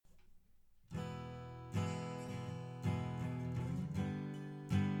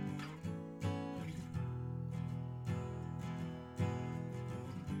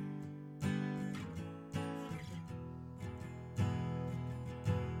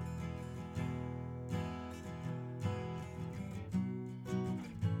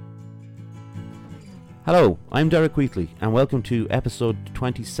Hello, I'm Derek Wheatley, and welcome to episode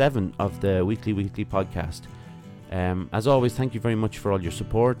 27 of the Wheatley podcast. As always, thank you very much for all your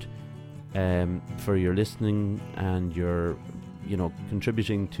support, for your listening and your,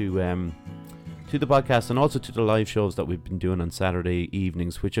 contributing to the podcast and also to the live shows that we've been doing on Saturday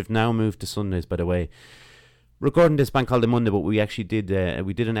evenings, which have now moved to Sundays, by the way. Recording this Bank Holiday Monday, but we actually did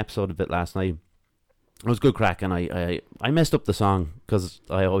an episode of it last night. It was good crack, and I messed up the song, because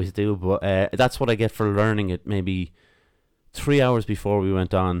I always do, but that's what I get for learning it. Maybe 3 hours before we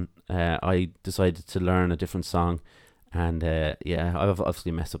went on, I decided to learn a different song, and I've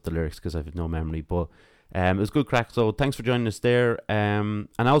obviously messed up the lyrics because I have no memory, but it was good crack, so thanks for joining us there, and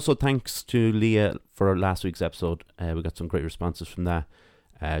also thanks to Leah for last week's episode. We got some great responses from that.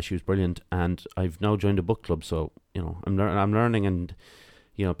 She was brilliant, and I've now joined a book club, so I'm learning and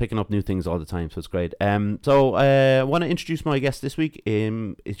picking up new things all the time, so it's great. So I want to introduce my guest this week.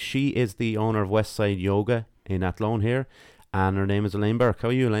 She is the owner of Westside Yoga in Athlone here, and her name is Elaine Burke. How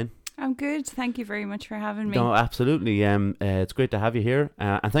are you, Elaine? I'm good. Thank you very much for having me. No, absolutely. It's great to have you here,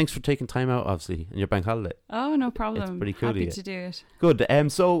 and thanks for taking time out, obviously, in your bank holiday. Oh, no problem. It's pretty cool. Happy to do it. Good.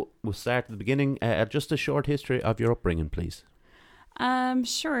 So we'll start at the beginning. Just a short history of your upbringing, please.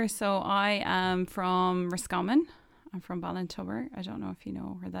 Sure. So I am from Roscommon. I'm from Ballintubber. I don't know if you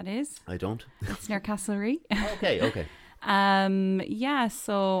know where that is. I don't. It's near Castlereagh. Okay.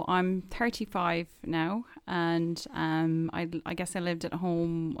 So I'm 35 now, and I guess I lived at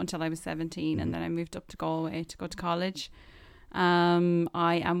home until I was 17, and then I moved up to Galway to go to college.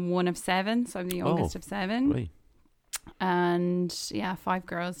 I am one of seven, so I'm the youngest of seven. Great. And 5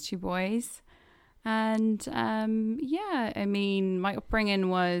 girls, 2 boys. And my upbringing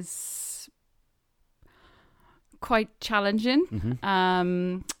was quite challenging.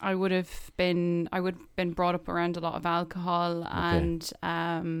 Mm-hmm. I would have been brought up around a lot of alcohol and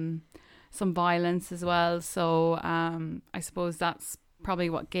some violence as well. So I suppose that's probably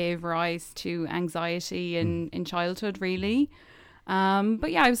what gave rise to anxiety in childhood, really.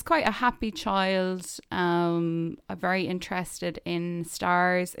 I was quite a happy child. Very interested in the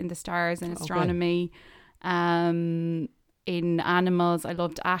stars and astronomy. In animals. I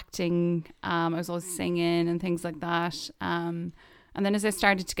loved acting. I was always singing and things like that. And then as I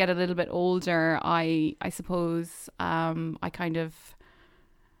started to get a little bit older, I suppose I kind of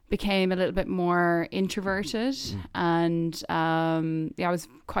became a little bit more introverted, and I was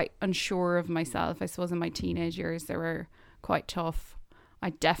quite unsure of myself. I suppose in my teenage years they were quite tough. I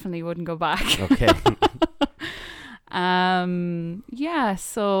definitely wouldn't go back. Okay.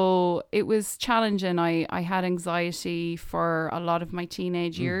 So it was challenging. I had anxiety for a lot of my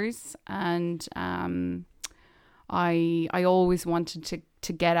teenage years, and I always wanted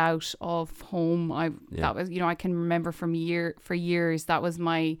to get out of home. That was, I can remember for years that was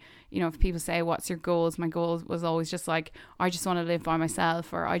my, if people say what's your goals, my goal was always just like, I just want to live by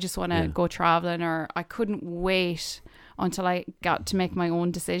myself, or I just want to go traveling, or I couldn't wait until I got to make my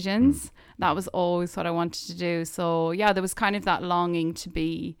own decisions. That was always what I wanted to do. So there was kind of that longing to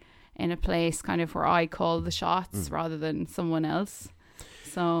be in a place kind of where I call the shots rather than someone else.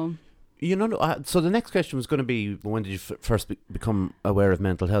 So so the next question was going to be, when did you first become aware of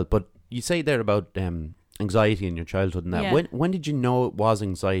mental health? But you say there about anxiety in your childhood and that. Yeah. When did you know it was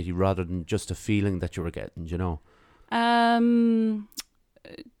anxiety rather than just a feeling that you were getting,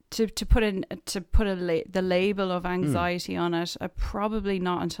 To put the label of anxiety on it, probably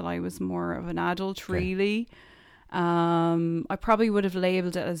not until I was more of an adult, really. I probably would have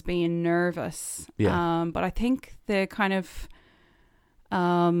labelled it as being nervous. But I think the kind of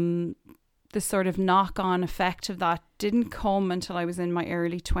the sort of knock-on effect of that didn't come until I was in my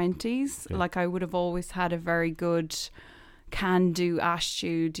early 20s. Okay. Like, I would have always had a very good can-do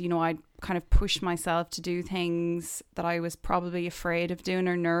attitude. I'd kind of push myself to do things that I was probably afraid of doing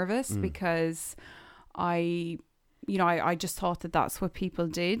or nervous because I just thought that that's what people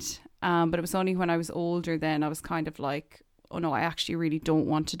did. But it was only when I was older then I was kind of like, oh no, I actually really don't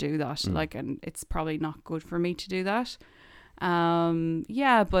want to do that. And it's probably not good for me to do that.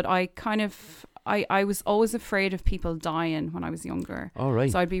 But I kind of, I was always afraid of people dying when I was younger. All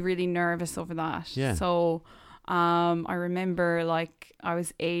right. So I'd be really nervous over that. Yeah. So I remember like I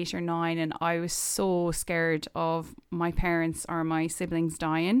was 8 or 9 and I was so scared of my parents or my siblings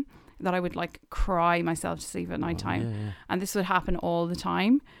dying that I would like cry myself to sleep at night time. And this would happen all the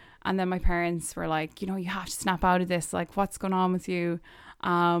time. And then my parents were like, you know, you have to snap out of this. Like, what's going on with you?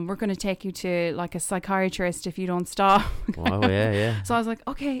 We're going to take you to like a psychiatrist if you don't stop. Wow, yeah. So I was like,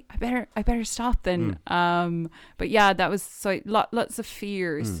 okay, I better stop then. But yeah, that was lots of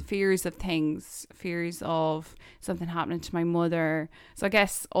fears of things, fears of something happening to my mother. So I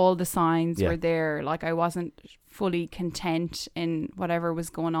guess all the signs were there. Like, I wasn't fully content in whatever was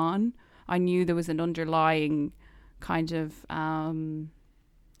going on. I knew there was an underlying kind of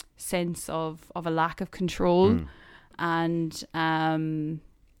sense of a lack of control. And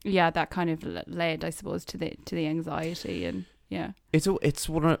that kind of led, I suppose, to the anxiety. And it's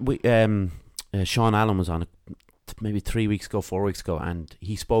one of Sean Allen was on maybe 4 weeks ago, and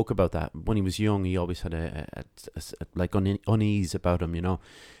he spoke about that. When he was young, he always had a like unease about him, you know,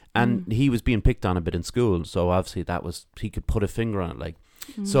 and he was being picked on a bit in school, so obviously he could put a finger on it, like.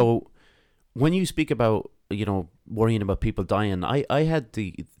 So when you speak about, you know, worrying about people dying, I had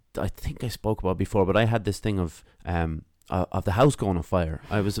I think I spoke about it before, but I had this thing of the house going on fire.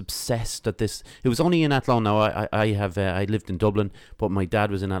 I was obsessed at this. It was only in Athlone. Now I lived in Dublin, but my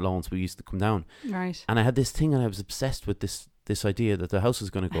dad was in Athlone, so we used to come down. Right. And I had this thing, and I was obsessed with this idea that the house was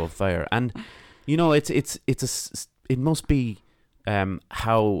going to go on fire. And you know, it must be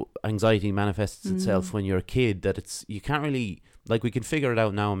how anxiety manifests itself when you're a kid. That you can't really, like, we can figure it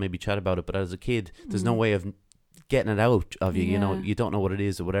out now and maybe chat about it, but as a kid, there's no way of getting it out of you. You know, you don't know what it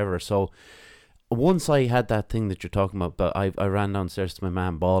is or whatever. So once I had that thing that you're talking about, but I ran downstairs to my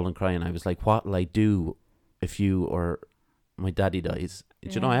mum bawling, crying. I was like, what will I do if you or my daddy dies?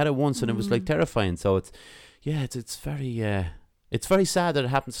 You know, I had it once, and it was like terrifying. So it's very sad that it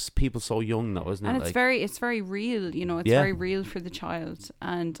happens to people so young, though, isn't it? And it's very real, you know, it's very real for the child.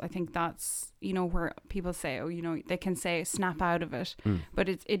 And I think that's, you know, where people say, oh, you know, they can say snap out of it, but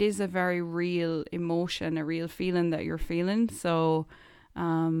it is a very real emotion, a real feeling that you're feeling. So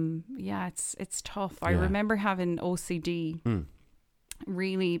it's tough. I remember having OCD,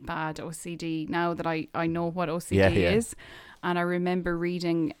 really bad OCD, now that I know what OCD is. And I remember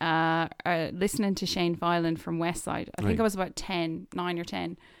reading, listening to Shane Filan from Westside. I think I was about 9 or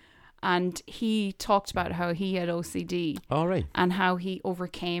 10. And he talked about how he had OCD. Oh, right. And how he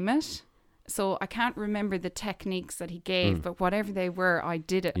overcame it. So I can't remember the techniques that he gave, but whatever they were, I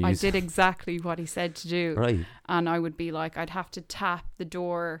did it. I did exactly what he said to do. Right. And I would be like, I'd have to tap the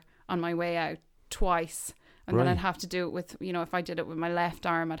door on my way out twice. And then I'd have to do it with, you know, if I did it with my left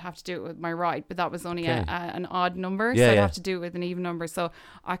arm, I'd have to do it with my right. But that was only an odd number. So I'd have to do it with an even number. So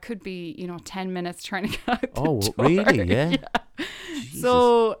I could be, you know, 10 minutes trying to get out the door. Oh, really? Yeah.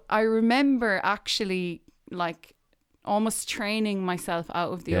 So I remember actually, like, almost training myself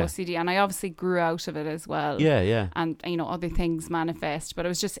out of the OCD. And I obviously grew out of it as well. Yeah. And, you know, other things manifest. But it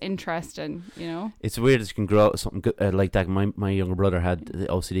was just interesting, you know. It's weird that you can grow out of something good, like that. My younger brother had the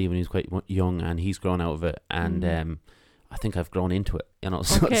OCD when he was quite young, and he's grown out of it. And I think I've grown into it, you know.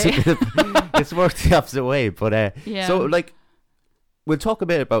 So it's worked the opposite way. But so, like, we'll talk a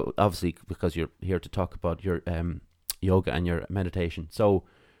bit about, obviously, because you're here to talk about your yoga and your meditation. So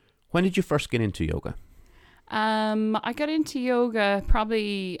when did you first get into yoga? I got into yoga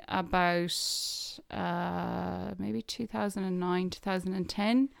probably about maybe 2009,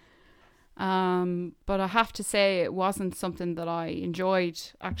 2010. But I have to say it wasn't something that I enjoyed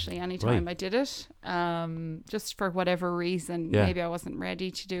actually anytime I did it. Just for whatever reason, maybe I wasn't ready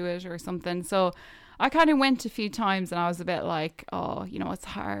to do it or something. So I kind of went a few times, and I was a bit like, oh, you know, it's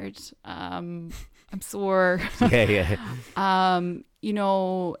hard. I'm sore. You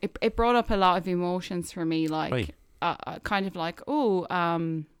know, it brought up a lot of emotions for me, like kind of like,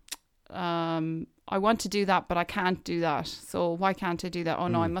 I want to do that, but I can't do that. So why can't I do that? Oh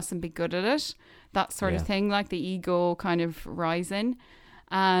no, I mustn't be good at it. That sort of thing, like the ego kind of rising.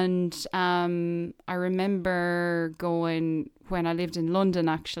 And I remember going, when I lived in London,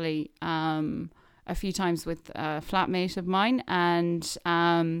 actually, a few times with a flatmate of mine, and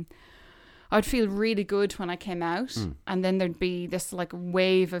I'd feel really good when I came out, and then there'd be this like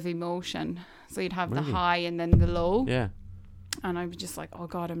wave of emotion. So you'd have the high and then the low. Yeah. And I was just like, oh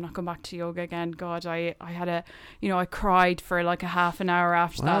God, I'm not going back to yoga again. God, I had I cried for like a half an hour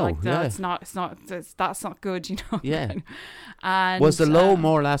after that. Like, that's not good, you know. Yeah. And was the low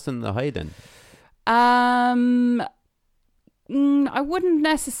more lasting than the high then? I wouldn't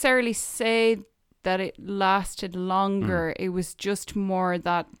necessarily say that it lasted longer. It was just more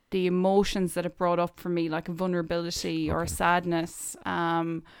that the emotions that it brought up for me, like a vulnerability or sadness,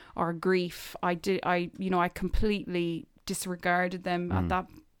 or grief, I completely disregarded them at that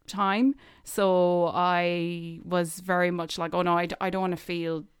time. So I was very much like, oh no, I don't want to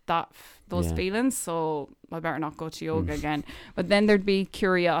feel those feelings, so I better not go to yoga again. But then there'd be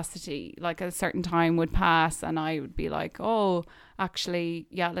curiosity, like a certain time would pass and I would be like, oh, actually,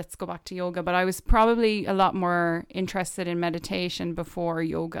 yeah, let's go back to yoga. But I was probably a lot more interested in meditation before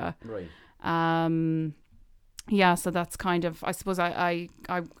yoga. Right. Yeah, so that's kind of, I suppose I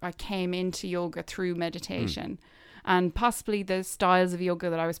came into yoga through meditation, and possibly the styles of yoga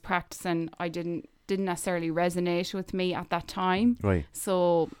that I was practicing, I didn't necessarily resonate with me at that time. Right.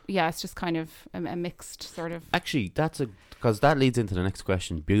 So yeah, it's just kind of a mixed sort of. Actually, because that leads into the next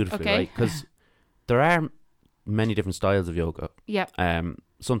question beautifully, right? Because there are many different styles of yoga. Yeah.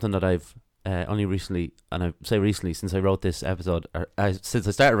 Something that I've only recently, and I say recently since I wrote this episode, or since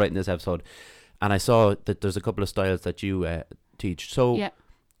I started writing this episode, and I saw that there's a couple of styles that you teach. So yeah.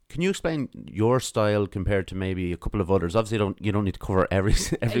 Can you explain your style compared to maybe a couple of others? Obviously, you don't need to cover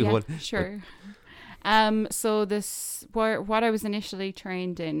everyone. Yeah, sure. So what I was initially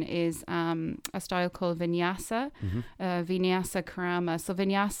trained in is a style called Vinyasa, Vinyasa Karma. So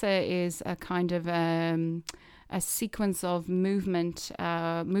Vinyasa is a kind of a sequence of movements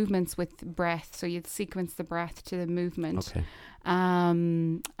with breath. So you'd sequence the breath to the movement. Okay.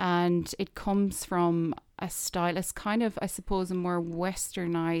 And it comes from a style. It's kind of, I suppose, a more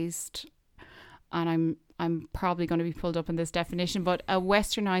westernized, and I'm probably going to be pulled up in this definition, but a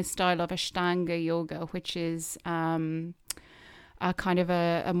westernized style of Ashtanga yoga, which is a kind of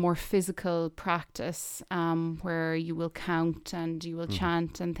a more physical practice where you will count and you will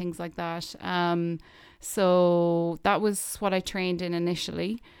chant and things like that. So that was what I trained in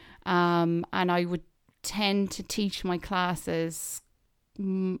initially, and I would tend to teach my classes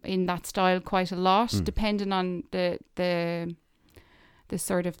in that style quite a lot, depending on the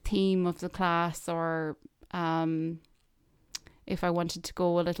sort of theme of the class, or if I wanted to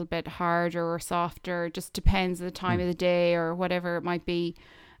go a little bit harder or softer. Just depends on the time of the day or whatever it might be.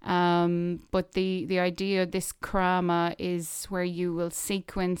 But the idea of this krama is where you will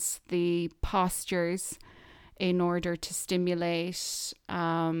sequence the postures in order to stimulate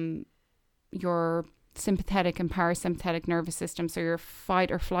your sympathetic and parasympathetic nervous system, so your fight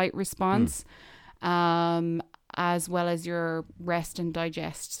or flight response, as well as your rest and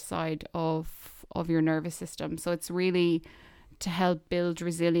digest side of your nervous system. So it's really to help build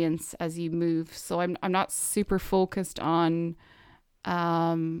resilience as you move. So I'm not super focused on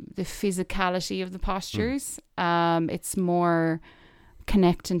the physicality of the postures. It's more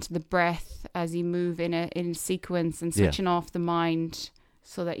connecting to the breath as you move in a sequence, and switching off the mind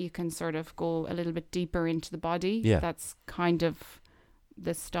so that you can sort of go a little bit deeper into the body. Yeah. That's kind of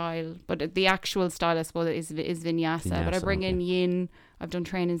the style. But the actual style, I suppose, is vinyasa. But I bring in yin. I've done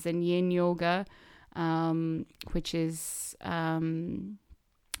trainings in yin yoga, which is yin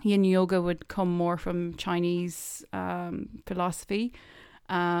yoga would come more from Chinese philosophy,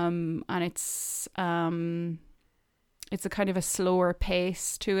 and it's a kind of a slower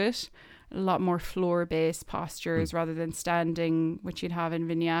pace to it. A lot more floor-based postures rather than standing, which you'd have in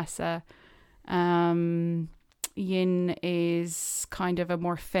vinyasa. Yin is kind of a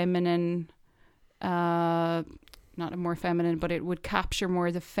more feminine, not a more feminine, but it would capture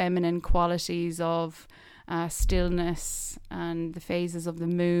more the feminine qualities of stillness and the phases of the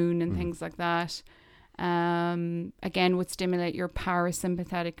moon and things like that. Again, would stimulate your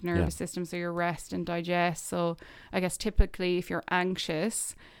parasympathetic nervous system, so your rest and digest. So I guess typically if you're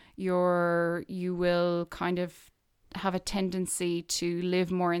anxious, you will kind of have a tendency to live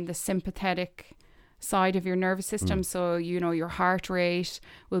more in the sympathetic side of your nervous system. So, your heart rate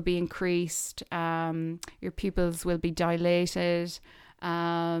will be increased, your pupils will be dilated,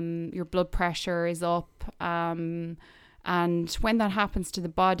 your blood pressure is up, and when that happens to the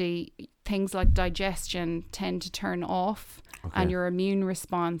body, things like digestion tend to turn off, and your immune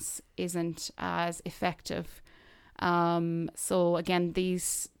response isn't as effective. So again,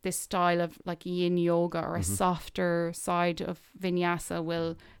 this style of like yin yoga or a softer side of vinyasa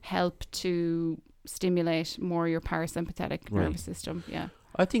will help to stimulate more your parasympathetic nervous system. Yeah.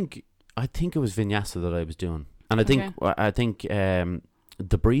 I think it was vinyasa that I was doing, and I think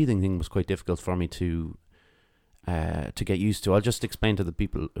the breathing thing was quite difficult for me to get used to. I'll just explain to the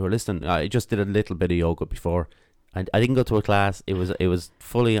people who are listening. I just did a little bit of yoga before. I didn't go to a class. It was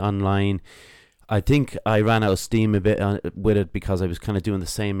fully online. I think I ran out of steam a bit with it because I was kind of doing the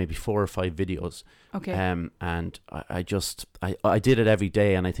same, maybe 4 or 5 videos. Okay. And I did it every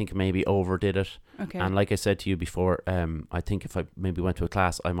day, and I think maybe overdid it. Okay. And like I said to you before, I think if I maybe went to a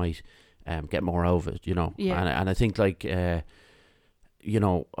class, I might get more out of it, Yeah. And I think I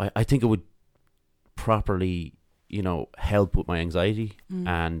think it would properly, help with my anxiety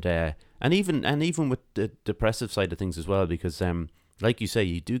and even with the depressive side of things as well, because like you say,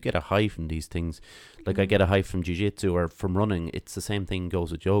 you do get a high from these things. Like I get a high from jiu-jitsu or from running. It's the same thing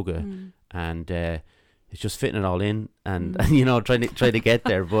goes with yoga, and it's just fitting it all in, and you know, trying to get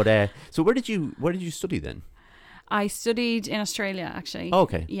there. But so where did you study then? I studied in Australia, actually. Oh,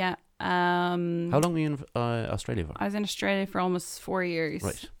 okay. Yeah. How long were you in Australia for? I was in Australia for almost 4 years.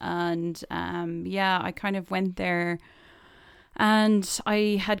 Right. And I kind of went there, and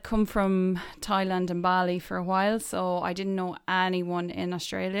I had come from Thailand and Bali for a while, so I didn't know anyone in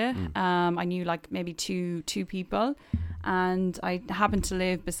Australia. I knew like maybe two people, and I happened to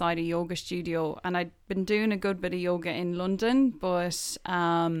live beside a yoga studio, and I'd been doing a good bit of yoga in London, but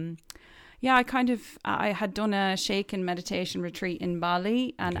I had done a shaken meditation retreat in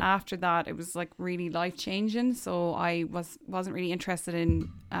Bali, and after that it was like really life changing. So I wasn't really interested in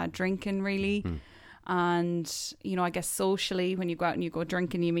drinking really. And you know, I guess socially, when you go out and you go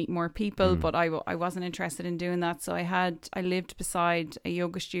drinking, you meet more people, but I wasn't interested in doing that. So I lived beside a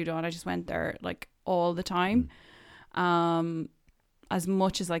yoga studio, and I just went there like all the time, as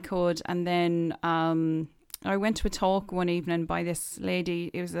much as I could. And then I went to a talk one evening by this lady.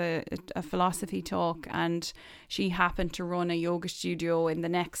 It was a philosophy talk, and she happened to run a yoga studio in the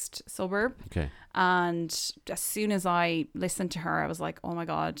next suburb. Okay. And as soon as I listened to her, I was like, oh my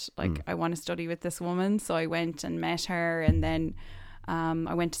God, like I want to study with this woman. So I went and met her, and then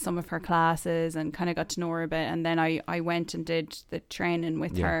I went to some of her classes and kind of got to know her a bit. And then I went and did the training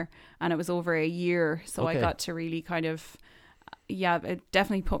with her, and it was over a year. So I got to really kind of... it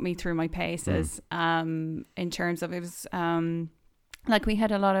definitely put me through my paces in terms of, it was like we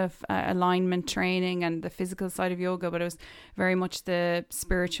had a lot of alignment training and the physical side of yoga, but it was very much the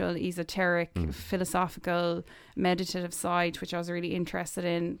spiritual, esoteric, philosophical, meditative side, which I was really interested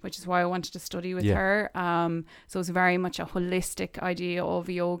in, which is why I wanted to study with her. So it was very much a holistic idea of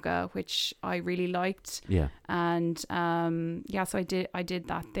yoga, which I really liked. And so I did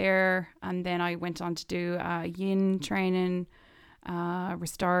that there, and then I went on to do yin training,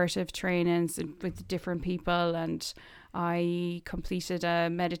 restorative trainings with different people, and I completed a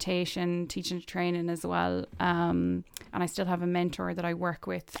meditation teaching training as well, and I still have a mentor that I work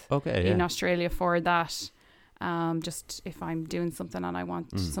with in Australia for that, just if I'm doing something and I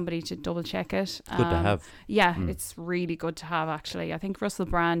want somebody to double check it. Good to have. It's really good to have, actually. I think Russell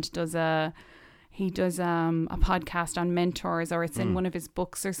Brand does a podcast on mentors, or it's in one of his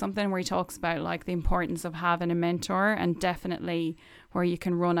books or something, where he talks about like the importance of having a mentor, and definitely where you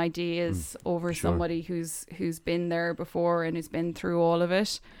can run ideas over somebody who's been there before and who's been through all of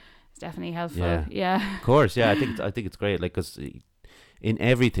it. It's definitely helpful. Of course. I think it's great, like, because in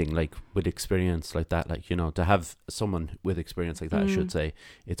everything, like with experience like that, like, you know, to have someone with experience like that, I should say,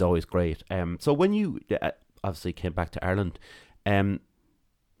 it's always great. So when you obviously came back to Ireland,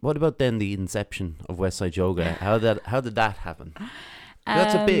 what about then the inception of Westside Yoga? How did that happen?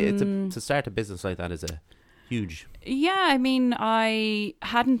 That's a bit. To start a business like that is a huge. Yeah, I mean, I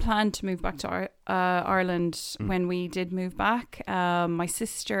hadn't planned to move back to Ireland when we did move back. My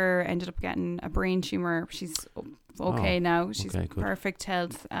sister ended up getting a brain tumor. She's okay now. She's perfect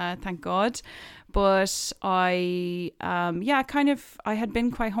health, thank God. But I had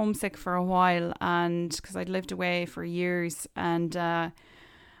been quite homesick for a while, and because I'd lived away for years, and I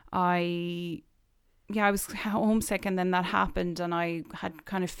was homesick, and then that happened, and I had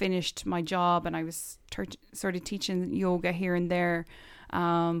kind of finished my job, and I was sort of teaching yoga here and there,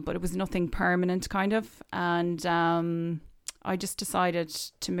 but it was nothing permanent kind of, and I just decided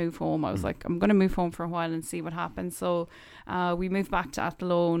to move home. I was like, I'm going to move home for a while and see what happens. So we moved back to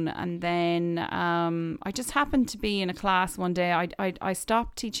Athlone, and then I just happened to be in a class one day. I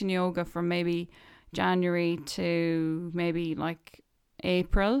stopped teaching yoga from maybe January to maybe like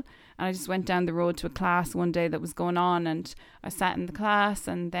April, and I just went down the road to a class one day that was going on, and I sat in the class,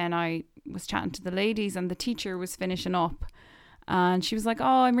 and then I was chatting to the ladies, and the teacher was finishing up, and she was like,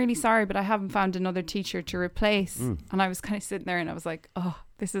 oh, I'm really sorry, but I haven't found another teacher to replace. And I was kind of sitting there, and I was like, oh,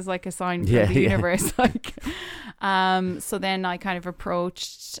 this is like a sign from the universe. Like, so then I kind of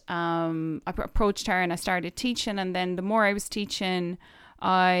approached her, and I started teaching, and then the more I was teaching,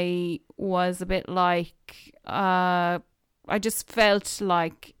 I was a bit like I just felt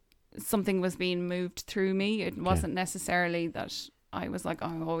like something was being moved through me. It wasn't necessarily that I was like, oh,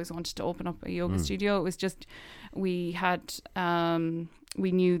 I always wanted to open up a yoga studio. It was just, we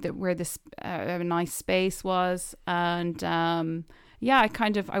knew that where this a nice space was, and I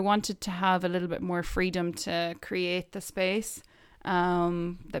wanted to have a little bit more freedom to create the space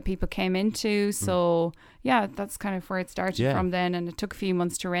that people came into. So that's kind of where it started from then, and it took a few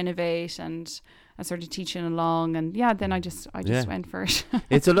months to renovate, and I started teaching along, and then I just went for it.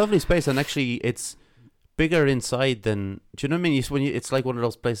 It's a lovely space, and actually it's bigger inside than. Do you know what I mean? It's like one of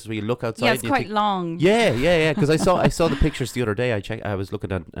those places where you look outside. Yeah, it's and quite long. Yeah. Because I saw the pictures the other day. I was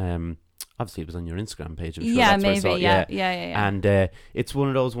looking at. Obviously, it was on your Instagram page. I'm sure that's where I saw it. Yeah. And it's one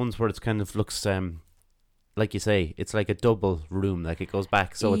of those ones where it's kind of looks. Like you say, it's like a double room, like it goes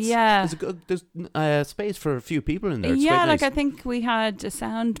back. So it's there's space for a few people in there. It's like nice. I think we had a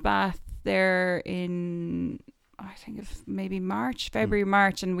sound bath there in, I think of maybe February,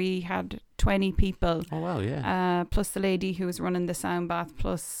 March, and we had 20 people. Oh wow, yeah. Plus the lady who was running the sound bath,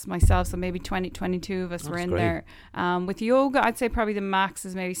 plus myself, so maybe 22 of us were in there. With yoga, I'd say probably the max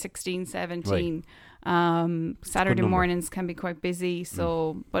is maybe 16, 17. Right. Saturday mornings can be quite busy,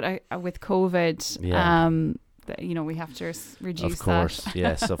 so but with COVID, we have to reduce. Of course, that.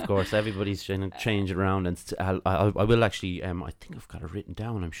 Yes, of course. Everybody's trying to change it around, and I will actually. I think I've got it written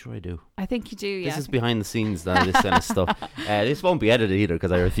down. I'm sure I do. I think you do. Yeah. This is behind the scenes. This kind of stuff. This won't be edited either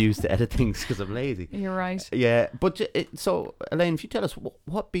because I refuse to edit things because I'm lazy. You're right. Yeah, but so Elaine, if you tell us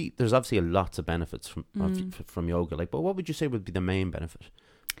there's obviously lots of benefits from yoga. Like, but what would you say would be the main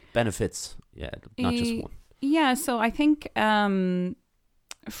benefits? Yeah, not just one. Yeah, so I think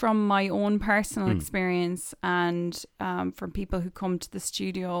from my own personal experience and from people who come to the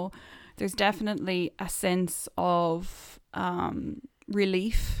studio, there's definitely a sense of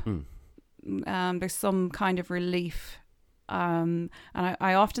relief. There's some kind of relief. And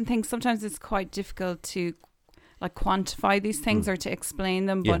I often think sometimes it's quite difficult to like quantify these things or to explain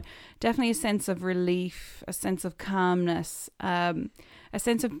them, but definitely a sense of relief, a sense of calmness, a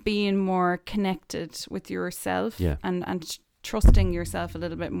sense of being more connected with yourself and trusting yourself a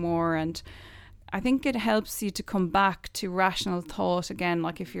little bit more. And I think it helps you to come back to rational thought again,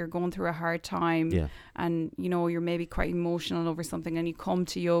 like if you're going through a hard time and you're maybe quite emotional over something and you come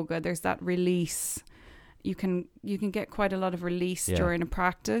to yoga, there's that release. You can get quite a lot of release during a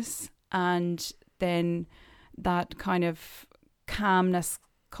practice, and then that kind of calmness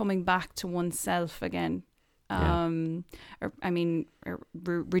coming back to oneself again.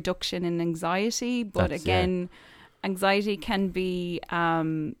 Reduction in anxiety, but anxiety can be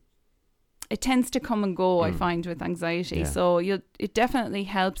it tends to come and go. I find with anxiety, so it definitely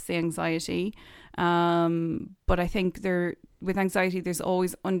helps the anxiety, but I think with anxiety there's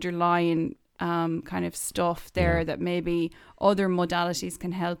always underlying kind of stuff there that maybe other modalities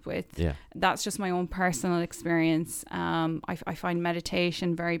can help with. That's just my own personal experience. I find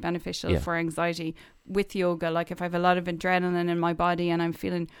meditation very beneficial for anxiety with yoga. Like if I have a lot of adrenaline in my body and I'm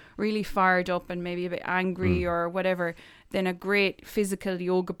feeling really fired up and maybe a bit angry or whatever, then a great physical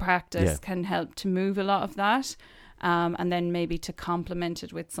yoga practice can help to move a lot of that. And then maybe to complement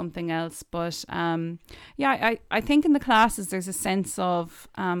it with something else. But I think in the classes there's a sense of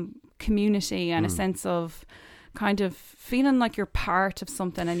community and a sense of kind of feeling like you're part of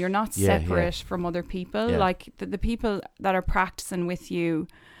something and you're not separate from other people. Like the people that are practicing with you,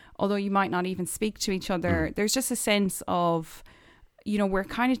 although you might not even speak to each other, there's just a sense of, we're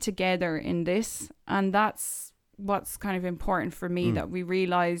kind of together in this. And that's what's kind of important for me, that we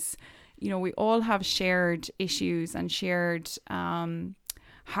realize, we all have shared issues and shared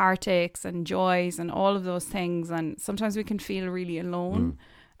heartaches and joys and all of those things. And sometimes we can feel really alone.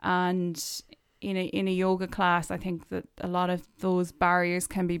 And in a yoga class, I think that a lot of those barriers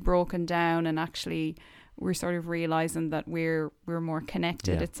can be broken down, and actually we're sort of realizing that we're more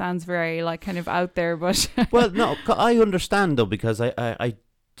connected. It sounds very like kind of out there, but well, no, I understand though, because I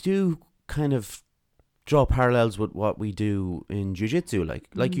do kind of draw parallels with what we do in jiu-jitsu,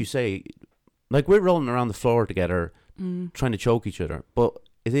 like you say, like we're rolling around the floor together trying to choke each other, but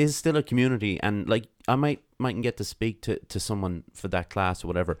it is still a community. And like I mightn't get to speak to someone for that class or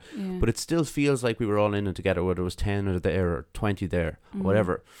whatever, but it still feels like we were all in it together, whether it was 10 or there or 20 there or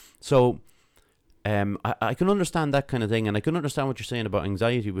whatever. So I can understand that kind of thing, and I can understand what you're saying about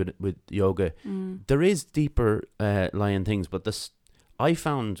anxiety with yoga. There is deeper lying things, but I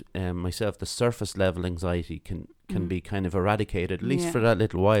found myself the surface level anxiety can be kind of eradicated, at least for that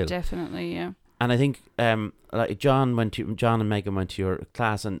little while. Definitely, yeah. And I think like John and Megan went to your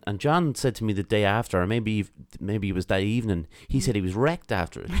class, and John said to me the day after, or maybe it was that evening, he said he was wrecked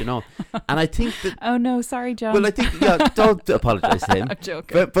after it, And I think that oh no, sorry, John. Well, I think don't apologise to him. I'm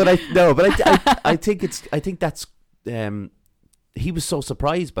joking. But I think that's he was so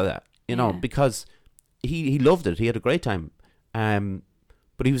surprised by that, because he loved it. He had a great time.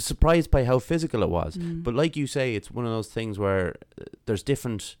 But he was surprised by how physical it was. But like you say, it's one of those things where there's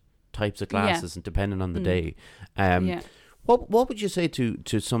different types of classes and depending on the day. What would you say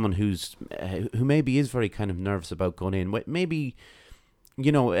to someone who maybe is very kind of nervous about going in? Maybe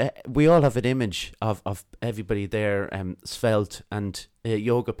you know, we all have an image of everybody there, svelte and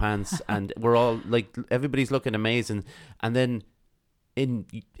yoga pants, and we're all like, everybody's looking amazing, and then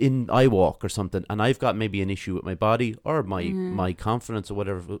in I walk or something, and I've got maybe an issue with my body or my confidence or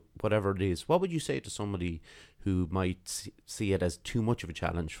whatever it is. What would you say to somebody who might see it as too much of a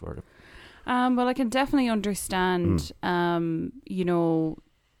challenge for them? Well, I can definitely understand, you know,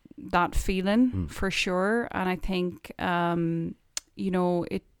 that feeling for sure. And I think, you know,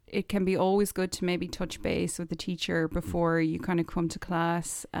 it can be always good to maybe touch base with the teacher before you kind of come to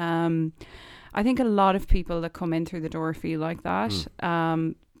class. I think a lot of people that come in through the door feel like that.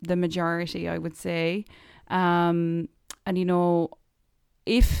 The majority, I would say. And, you know,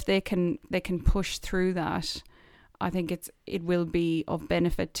 if they can push through that, I think it will be of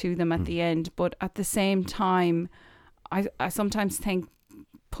benefit to them at the end. But at the same time, I sometimes think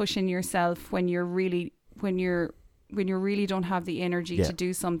pushing yourself when you really don't have the energy to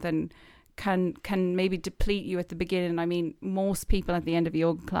do something can maybe deplete you at the beginning. I mean, most people at the end of a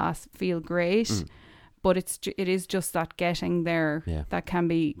yoga class feel great, but it is just that getting there that can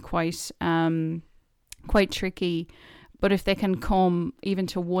be quite tricky. But if they can come even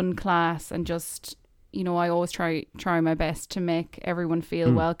to one class and just, you know, I always try my best to make everyone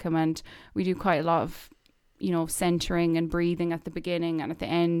feel welcome, and we do quite a lot of, you know, centering and breathing at the beginning, and at the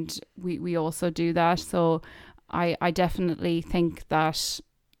end we also do that. So I definitely think that,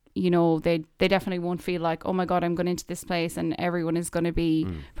 you know, they definitely won't feel like, oh my God, I'm going into this place and everyone is going to be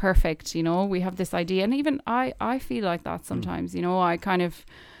perfect. You know, we have this idea, and even I feel like that sometimes, you know, I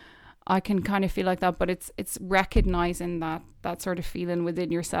can kind of feel like that, but it's recognizing that sort of feeling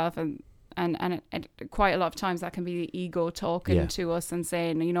within yourself, and quite a lot of times that can be the ego talking to us and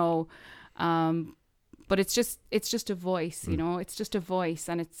saying, you know, but it's just a voice, you know, it's just a voice,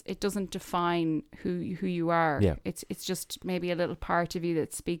 and it doesn't define who you are. Yeah. It's just maybe a little part of you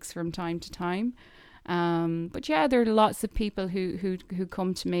that speaks from time to time. But yeah, there are lots of people who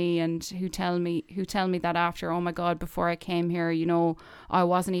come to me and who tell me that after, oh my God, before I came here, you know, I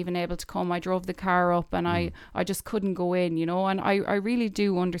wasn't even able to come. I drove the car up and I just couldn't go in, you know, and I really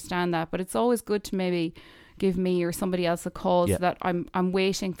do understand that, but it's always good to maybe give me or somebody else a call so that I'm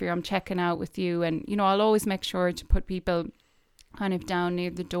waiting for you, I'm checking out with you, and you know, I'll always make sure to put people kind of down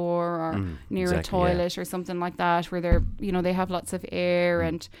near the door or near a toilet or something like that, where they're, you know, they have lots of air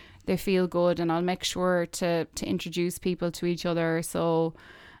and they feel good, and I'll make sure to introduce people to each other. So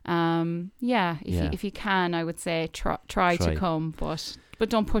if you can, I would say try to come, but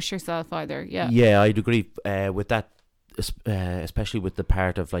don't push yourself either. I'd agree with that, especially with the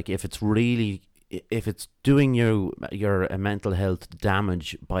part of, like, if it's doing your mental health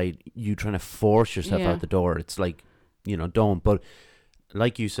damage by you trying to force yourself out the door, it's like, you know, don't. But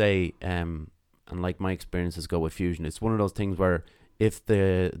like you say, and like my experiences go with Fusion, it's one of those things where if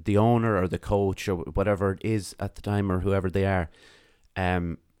the owner or the coach or whatever it is at the time, or whoever they are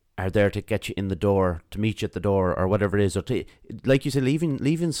there to get you in the door, to meet you at the door, or whatever it is, or to, like you said,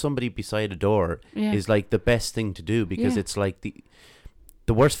 leaving somebody beside a door is like the best thing to do, because it's like the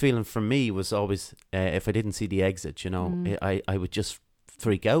worst feeling for me was always if I didn't see the exit, you know, I would just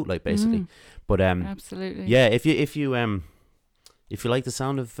freak out, like, basically. But absolutely, if you like the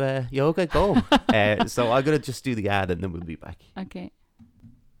sound of yoga, go. So I'm gonna just do the ad and then we'll be back. Okay.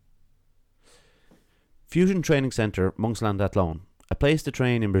 Fusion Training Centre, Monksland Athlone, a place to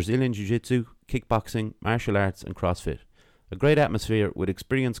train in Brazilian Jiu-Jitsu, kickboxing, martial arts and CrossFit. A great atmosphere with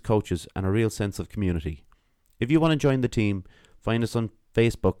experienced coaches and a real sense of community. If you want to join the team, find us on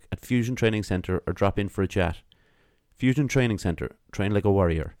Facebook at Fusion Training Centre or drop in for a chat. Fusion Training Centre, train like a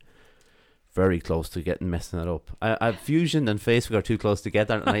warrior. Very close to messing it up. Fusion and Facebook are too close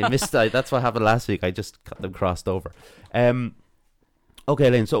together, and I missed that. That's what happened last week. I just got them crossed over. Okay,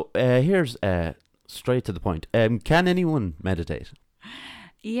 Elaine, so here's straight to the point. Can anyone meditate?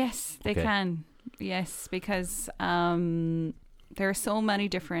 Yes, they can. Yes, because there are so many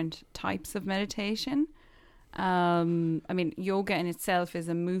different types of meditation. I mean, yoga in itself is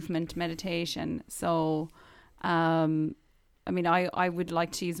a movement meditation. So, I mean, I would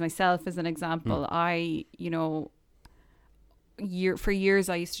like to use myself as an example. I, you know, for years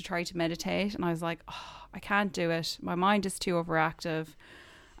I used to try to meditate, and I was like, oh, I can't do it. My mind is too overactive,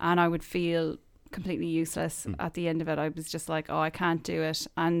 and I would feel completely useless at the end of it. I was just like, oh, I can't do it.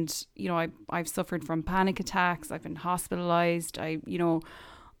 And, you know, I've suffered from panic attacks. I've been hospitalized. I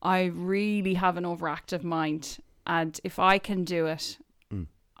really have an overactive mind. And if I can do it,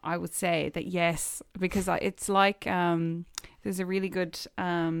 I would say that yes, because it's like, there's a really good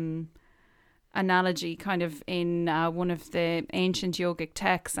analogy kind of in one of the ancient yogic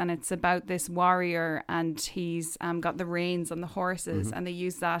texts, and it's about this warrior, and he's got the reins on the horses, and they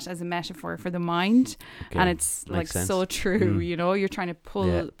use that as a metaphor for the mind. Okay. And it's like Makes sense. so true, you know, you're trying to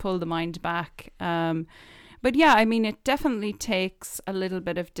pull the mind back. But yeah, I mean, it definitely takes a little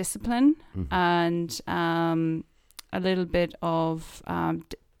bit of discipline and a little bit of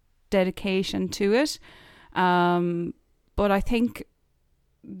dedication to it. But I think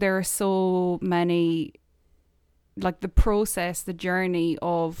there are so many, like the process, the journey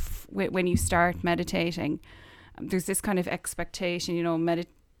of when you start meditating, there's this kind of expectation, you know,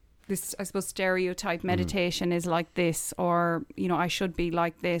 this, I suppose, stereotype meditation is like this, or, you know, I should be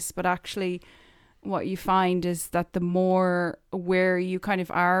like this. But actually what you find is that the more aware you kind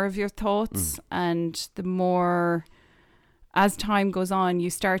of are of your thoughts, and the more, as time goes on, you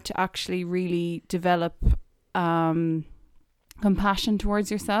start to actually really develop compassion towards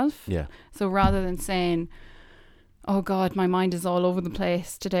yourself. Yeah. So rather than saying, oh God, my mind is all over the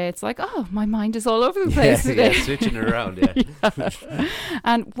place today, it's like, oh, my mind is all over the place today. Yeah, switching it around, yeah.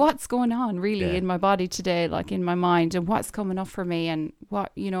 And what's going on really in my body today, like in my mind, and what's coming up for me, and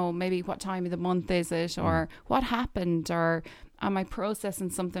what, you know, maybe what time of the month is it, or what happened, or am I processing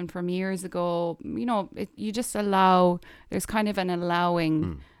something from years ago? You know, you just allow, there's kind of an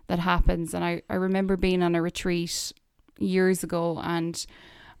allowing that happens. And I remember being on a retreat years ago, and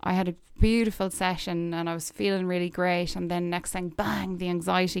I had a beautiful session and I was feeling really great, and then next thing, bang, the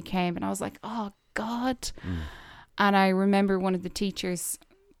anxiety came, and I was like, oh God. And I remember one of the teachers,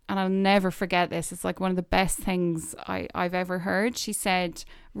 and I'll never forget this, it's like one of the best things I've ever heard. She said,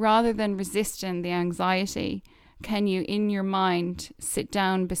 rather than resisting the anxiety, can you in your mind sit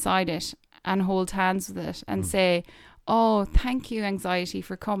down beside it and hold hands with it and say, oh, thank you, anxiety,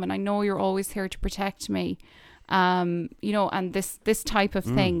 for coming. I know you're always here to protect me. You know, and this type of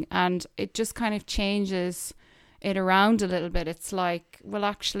thing. And it just kind of changes it around a little bit. It's like, well,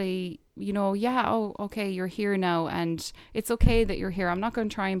 actually, you know, yeah, oh, okay, you're here now, and it's okay that you're here. I'm not going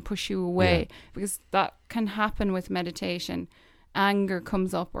to try and push you away, because that can happen with meditation. Anger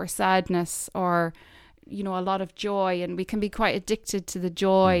comes up, or sadness, or, you know, a lot of joy, and we can be quite addicted to the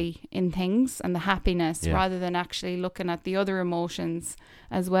joy in things and the happiness, rather than actually looking at the other emotions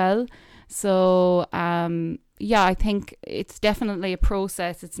as well. So, yeah, I think it's definitely a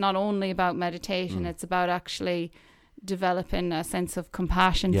process. It's not only about meditation, it's about actually developing a sense of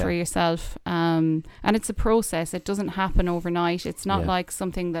compassion for yourself. And it's a process. It doesn't happen overnight. It's not like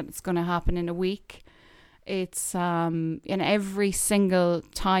something that's going to happen in a week. It's in every single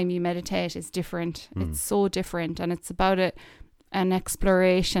time you meditate is different. It's so different, and it's about an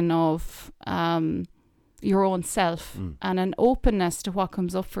exploration of your own self and an openness to what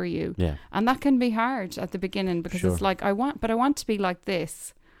comes up for you. And that can be hard at the beginning, because it's like, I want to be like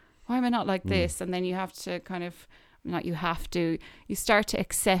this. Why am I not like this? And then you have to kind of, you start to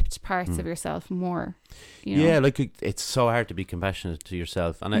accept parts of yourself more. You know? Yeah, like it's so hard to be compassionate to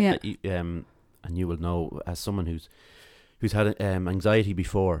yourself. And and you will know, as someone who's had anxiety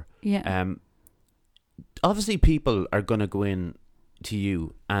before, obviously people are going to go in to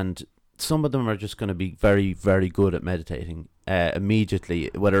you, and some of them are just going to be very, very good at meditating immediately.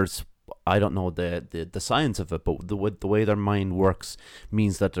 Whether it's, I don't know the science of it, but the way their mind works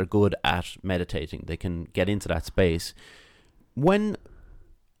means that they're good at meditating. They can get into that space. When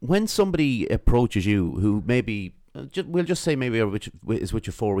somebody approaches you who maybe, we'll just say maybe is with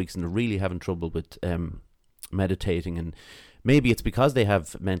you 4 weeks and they're really having trouble with meditating, and maybe it's because they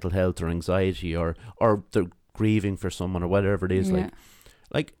have mental health or anxiety, or they're grieving for someone, or whatever it is,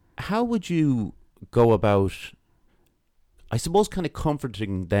 like how would you go about, I suppose, kind of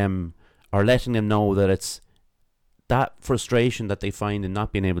comforting them, or letting them know that it's that frustration that they find in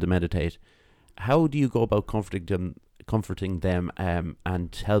not being able to meditate? How do you go about comforting them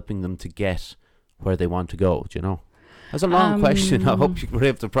and helping them to get where they want to go? Do you know? That's a long question. I hope you were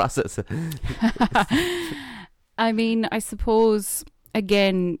able to process it. I mean, I suppose,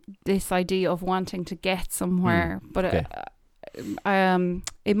 again, this idea of wanting to get somewhere, but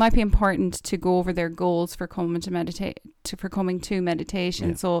it might be important to go over their goals for coming to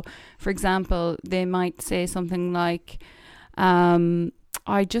meditation. So, for example, they might say something like,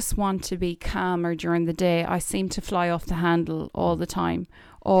 I just want to be calmer during the day. I seem to fly off the handle all the time.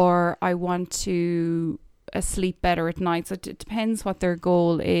 Or I want to sleep better at night. So it depends what their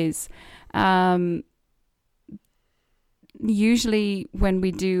goal is. Usually when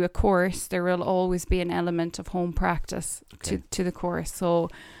we do a course, there will always be an element of home practice to the course. So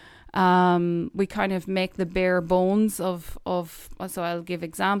we kind of make the bare bones of so I'll give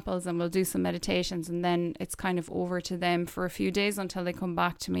examples and we'll do some meditations, and then it's kind of over to them for a few days until they come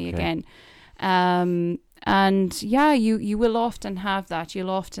back to me again. And yeah, you will often have that. You'll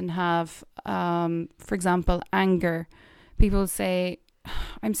often have, for example, anger. People say,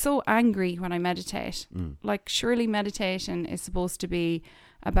 I'm so angry when I meditate. Like, surely meditation is supposed to be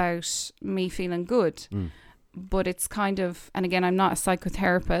about me feeling good. But it's kind of, and again, I'm not a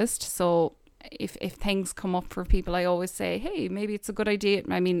psychotherapist, so if things come up for people, I always say, hey, maybe it's a good idea.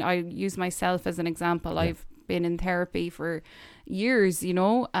 I mean, I use myself as an example. Yeah. I've been in therapy for years, you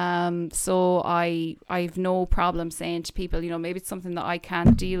know, so I've no problem saying to people, you know, maybe it's something that I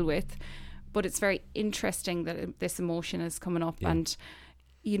can't deal with, but it's very interesting that this emotion is coming up. And,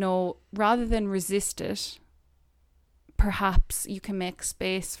 you know, rather than resist it, perhaps you can make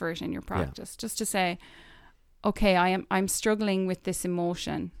space for it in your practice, just to say, okay, I'm struggling with this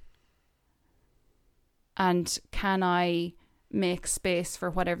emotion, and can I make space for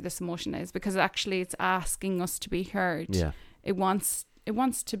whatever this emotion is? Because actually it's asking us to be heard. Yeah. It wants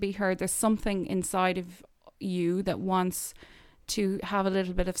to be heard. There's something inside of you that wants to have a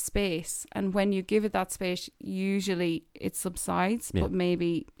little bit of space. And when you give it that space, usually it subsides, but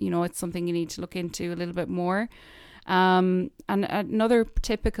maybe, you know, it's something you need to look into a little bit more. And another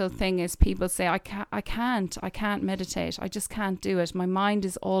typical thing is people say, I can't meditate. I just can't do it. My mind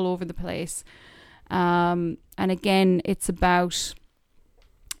is all over the place. And again, it's about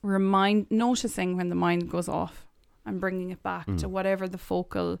noticing when the mind goes off and bringing it back to whatever the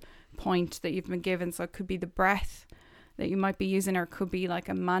focal point that you've been given. So it could be the breath that you might be using, or it could be like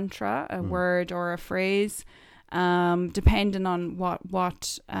a mantra, a word or a phrase, depending on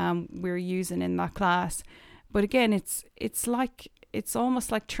what we're using in that class. But again, it's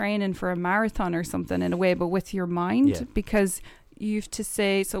almost like training for a marathon or something in a way, but with your mind, because you have to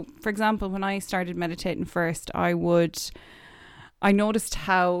say, so for example, when I started meditating first, I noticed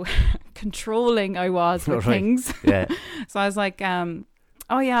how controlling I was with things. Yeah. So I was like,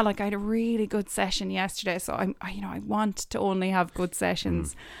 oh yeah, like I had a really good session yesterday, so I want to only have good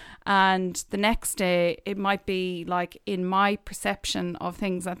sessions. And the next day it might be like, in my perception of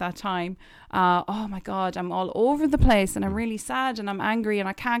things at that time, oh my God, I'm all over the place and I'm really sad and I'm angry and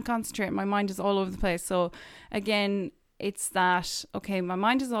I can't concentrate. My mind is all over the place. So again, it's that, okay, my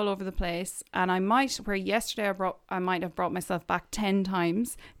mind is all over the place, and where yesterday I might have brought myself back 10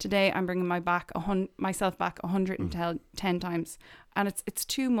 times. Today I'm bringing myself back 110 times, and it's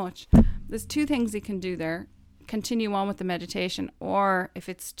too much. There's two things you can do there: continue on with the meditation, or if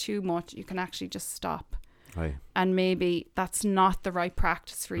it's too much, you can actually just stop. Right. And maybe that's not the right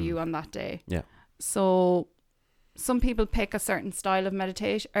practice for you on that day. Yeah. So some people pick a certain style of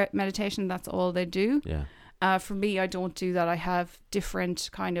meditation. That's all they do. Yeah. For me, I don't do that. I have different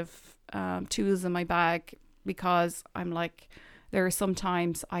kind of tools in my bag, because I'm like, there are some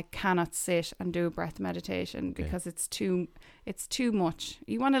times I cannot sit and do a breath meditation because it's too much.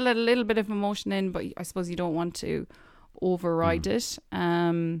 You want to let a little bit of emotion in, but I suppose you don't want to override it.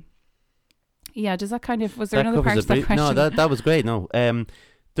 Yeah, does that kind of, was there another part of that question? No, that was great. No,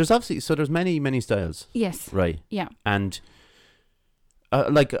 there's obviously, so there's many styles. Yes. Right. Yeah. And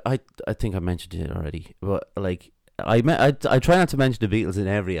like I think I mentioned it already, but like I try not to mention the Beatles in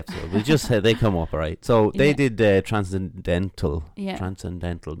every episode. We just say they come up, all right. So they did transcendental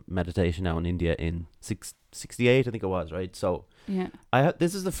meditation out in India in 68, I think it was, right? So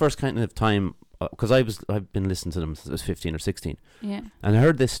this is the first kind of time, because I've been listening to them since I was 15 or 16. Yeah. And I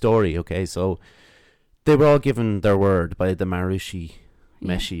heard this story. Okay, so they were all given their word by the Maharishi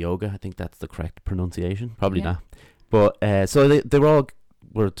Meshi Yoga. I think that's the correct pronunciation. Probably not. But so they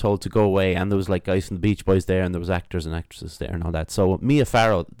were told to go away, and there was like guys from the Beach Boys there, and there was actors and actresses there and all that. So Mia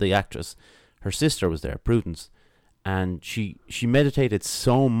Farrow, the actress, her sister was there, Prudence, and she meditated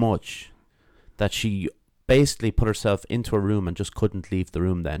so much that she basically put herself into a room and just couldn't leave the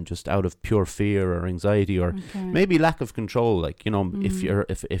room then, just out of pure fear or anxiety, or maybe lack of control. Like, you know,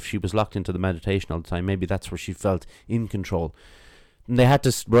 if she was locked into the meditation all the time, maybe that's where she felt in control. And they had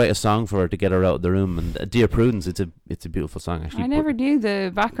to write a song for her to get her out of the room. And Dear Prudence, it's a beautiful song, actually. I never knew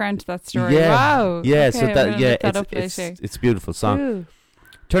the background to that story. Yeah, wow. Yeah, okay, so that it's a beautiful song. Ooh.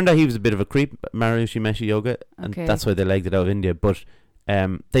 Turned out he was a bit of a creep, Maharishi Meshi Yoga, and that's why they legged it out of India. But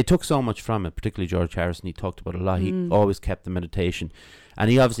they took so much from it, particularly George Harrison. He talked about it a lot. He always kept the meditation, and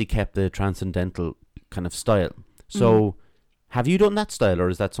he obviously kept the transcendental kind of style. So have you done that style, or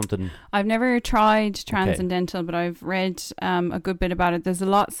is that something? I've never tried transcendental, but I've read a good bit about it. There's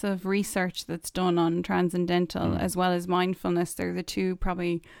lots of research that's done on transcendental as well as mindfulness. They're the two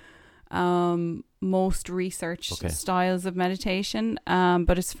probably most researched styles of meditation.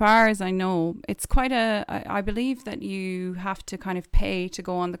 But as far as I know, it's quite I believe that you have to kind of pay to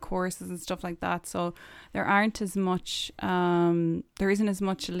go on the courses and stuff like that. So there isn't as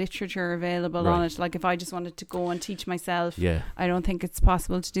much literature available on it. Like if I just wanted to go and teach myself, I don't think it's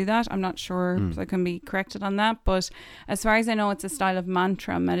possible to do that. I'm not sure, so I can be corrected on that. But as far as I know, it's a style of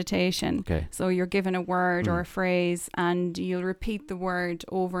mantra meditation. Okay. So you're given a word or a phrase and you'll repeat the word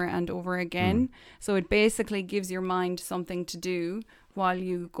over and over again. So it basically gives your mind something to do while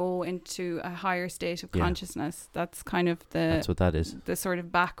you go into a higher state of consciousness. That's kind of that's what that is. The sort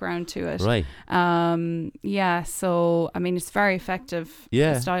of background to it. Right. So I mean, it's very effective.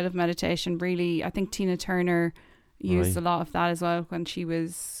 The style of meditation, really. I think Tina Turner used a lot of that as well when she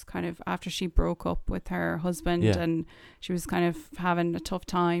was kind of, after she broke up with her husband and she was kind of having a tough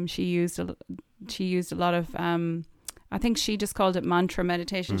time. She used a lot of I think she just called it mantra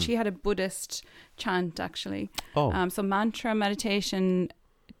meditation. She had a Buddhist chant, actually. So mantra meditation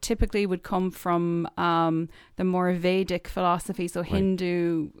typically would come from the more Vedic philosophy, so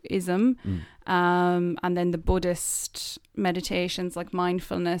Hinduism, and then the Buddhist meditations like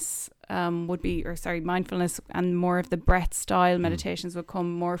mindfulness mindfulness and more of the breath style meditations would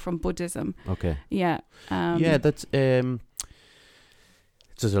come more from Buddhism. Okay. Yeah. That's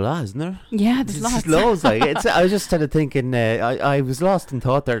there's a lot, isn't there? Yeah, there's lots. Loads. Like, I was just kind of thinking, I was lost in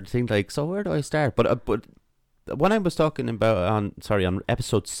thought there to think like, so where do I start? But when I was talking about on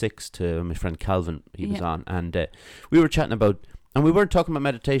episode 6 to my friend Calvin, he was on, and we were chatting about, and we weren't talking about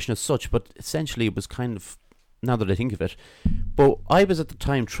meditation as such, but essentially it was kind of, now that I think of it, but I was at the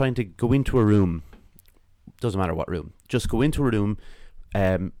time trying to go into a room, doesn't matter what room, just go into a room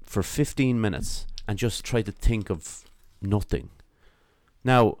for 15 minutes and just try to think of nothing.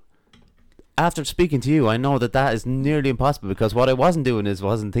 Now, after speaking to you, I know that is nearly impossible, because what I wasn't doing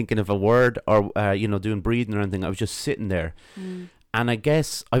wasn't thinking of a word or, doing breathing or anything. I was just sitting there. And I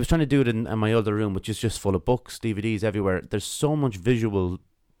guess I was trying to do it in my other room, which is just full of books, DVDs everywhere. There's so much visual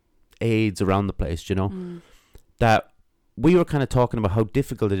aids around the place, that we were kind of talking about how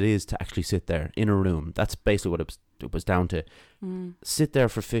difficult it is to actually sit there in a room. That's basically what it was down to. Sit there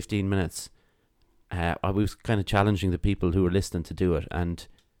for 15 minutes. I was kind of challenging the people who were listening to do it, and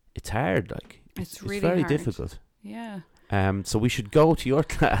it's hard. Like it's really very difficult. Yeah. So we should go to your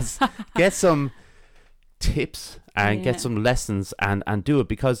class, get some tips and get some lessons and do it,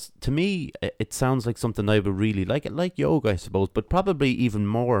 because to me it sounds like something I would really like. It like yoga, I suppose, but probably even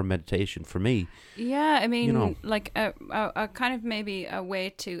more meditation for me. Yeah, I mean, like a kind of maybe a way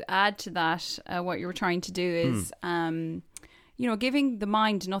to add to that, what you were trying to do is giving the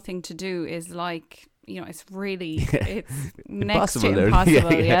mind nothing to do is like, it's really, it's next to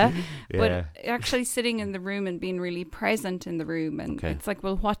impossible, But actually sitting in the room and being really present in the room, and it's like,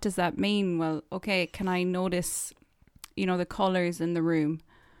 well, what does that mean? Well, okay, can I notice, the colours in the room?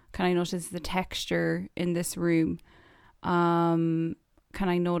 Can I notice the texture in this room? Can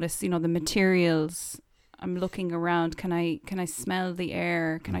I notice, the materials? I'm looking around. Can I smell the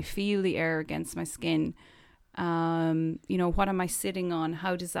air? Can I feel the air against my skin? What am I sitting on?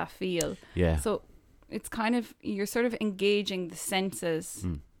 How does that feel? Yeah. So it's kind of, you're sort of engaging the senses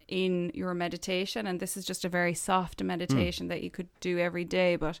in your meditation, and this is just a very soft meditation that you could do every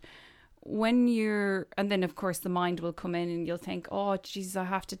day. But and then of course the mind will come in and you'll think, oh Jesus, I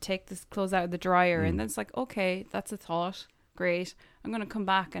have to take this clothes out of the dryer, and then it's like, okay, that's a thought, great, I'm going to come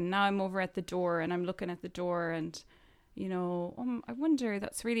back, and now I'm over at the door and I'm looking at the door, and I wonder,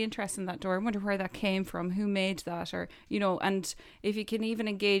 that's really interesting, that door, I wonder where that came from, who made that, or and if you can even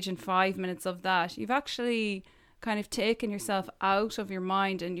engage in 5 minutes of that, you've actually kind of taken yourself out of your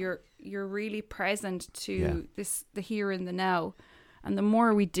mind, and you're really present to the here and the now. And the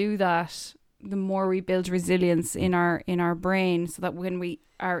more we do that, the more we build resilience in our brain, so that when we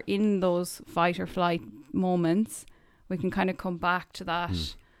are in those fight or flight moments, we can kind of come back to that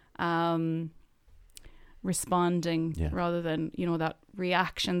responding rather than that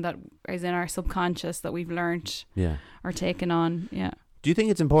reaction that is in our subconscious that we've learnt or taken on. Do you think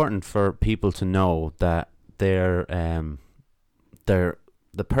it's important for people to know that they're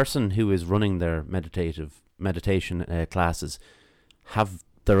the person who is running their meditation classes have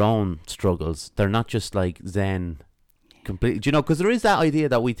their own struggles? They're not just like Zen completely, because there is that idea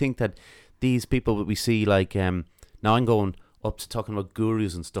that we think that these people that we see, like now I'm going up to talking about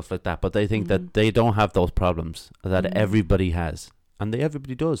gurus and stuff like that, but they think that they don't have those problems that everybody has, and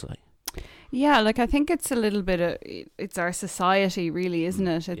everybody does. Like, like I think it's a little bit it's our society, really, isn't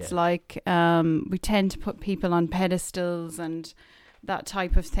it? It's like we tend to put people on pedestals, and that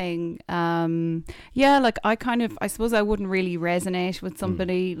type of thing. Like I suppose I wouldn't really resonate with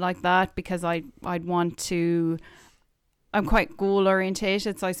somebody like that, because I'd want to, I'm quite goal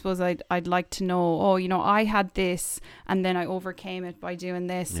orientated, so I suppose I'd like to know, I had this and then I overcame it by doing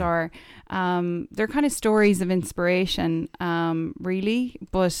this, or they're kind of stories of inspiration, really.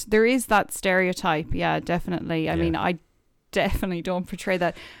 But there is that stereotype, definitely. I mean, I definitely don't portray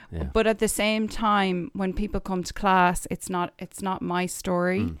that, but at the same time, when people come to class, it's not my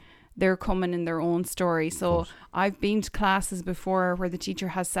story. They're coming in their own story. So I've been to classes before where the teacher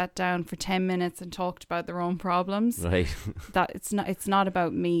has sat down for 10 minutes and talked about their own problems. Right. That it's not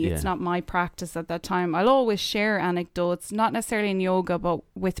about me. It's not my practice at that time. I'll always share anecdotes, not necessarily in yoga, but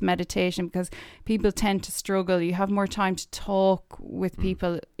with meditation, because people tend to struggle. You have more time to talk with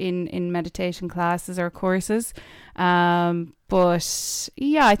people in meditation classes or courses. But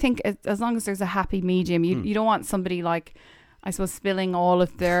yeah, I think as long as there's a happy medium, you don't want somebody like, I suppose, spilling all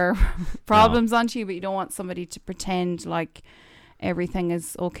of their problems onto you, but you don't want somebody to pretend like everything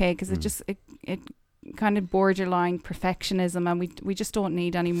is okay, because it kind of borderline perfectionism, and we just don't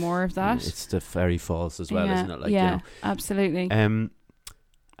need any more of that. It's the very false as well, isn't it? Like, absolutely.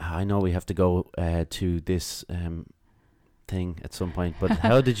 I know we have to go to this thing at some point, but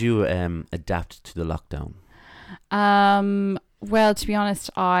how did you adapt to the lockdown? Well, to be honest,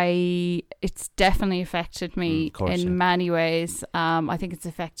 it's definitely affected me in many ways. I think it's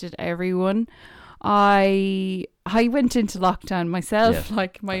affected everyone. I went into lockdown myself,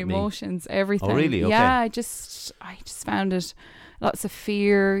 like my emotions, everything. Oh, really? Okay. Yeah, I just found it lots of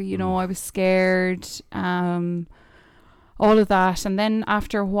fear. I was scared. All of that, and then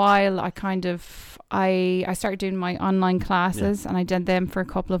after a while, I started doing my online classes, and I did them for a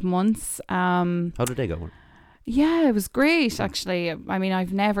couple of months. How did they go? Yeah, it was great, actually. I mean,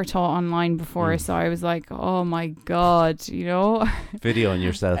 I've never taught online before, so I was like, oh my God, Videoing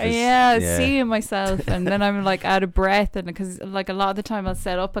yourself. Seeing myself, and then I'm like out of breath, and because like a lot of the time I'll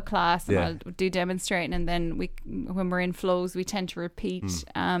set up a class and I'll do demonstrating, and then when we're in flows, we tend to repeat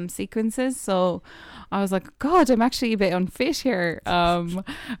sequences. So I was like, God, I'm actually a bit unfit here.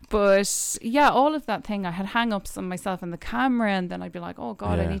 But yeah, all of that thing, I had hang-ups on myself and the camera, and then I'd be like, oh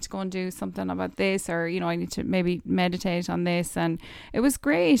God, I need to go and do something about this, or I need to maybe meditate on this. And it was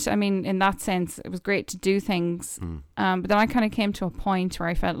great. I mean, in that sense, it was great to do things. But then I kind of came to a point where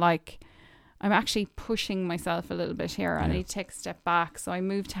I felt like I'm actually pushing myself a little bit here. I need to take a step back. So I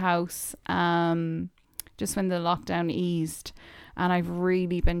moved house just when the lockdown eased, and I've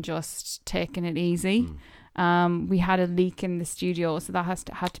really been just taking it easy. We had a leak in the studio, so that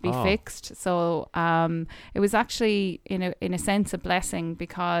had to be fixed. So it was actually in a sense a blessing,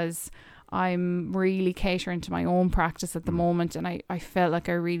 because I'm really catering to my own practice at the moment, and I felt like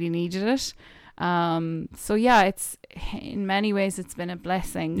I really needed it. So yeah, it's in many ways it's been a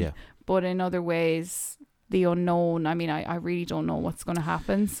blessing, but in other ways the unknown. I mean, I really don't know what's going to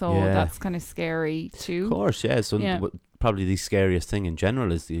happen, so that's kind of scary too. Of course, yeah. So probably the scariest thing in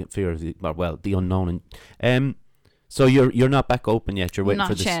general is the fear of the unknown. And so you're not back open yet. You're waiting not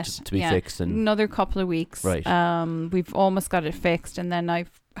for this yet. to be fixed, and another couple of weeks. Right. We've almost got it fixed, and then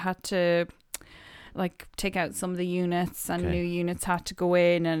I've had to like take out some of the units, and new units had to go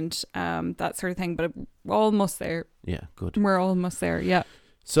in, and that sort of thing. But we're almost there. Yeah, good. We're almost there. Yeah.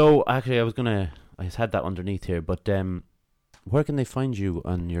 So actually, I had that underneath here, but where can they find you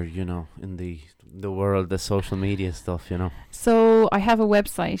on your, in the world, the social media stuff, So I have a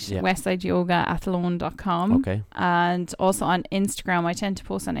website, westsideyoga@athlone.com. Okay. And also on Instagram. I tend to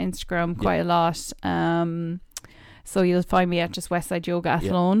post on Instagram quite a lot. So you'll find me at just Westside Yoga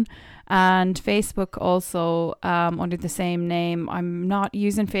Athlone. And Facebook also under the same name. I'm not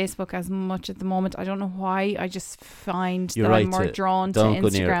using Facebook as much at the moment. I don't know why. I just find I'm more drawn to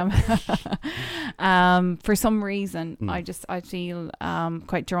Instagram. For some reason, I feel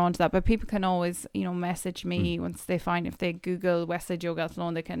quite drawn to that. But people can always, message me once they find, if they Google Westside Yoga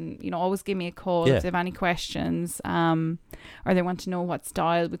Athlone, they can, always give me a call if they have any questions, or they want to know what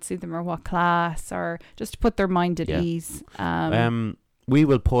style would suit them, or what class, or just to put their mind at ease. We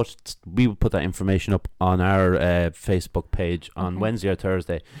will put that information up on our Facebook page on Wednesday or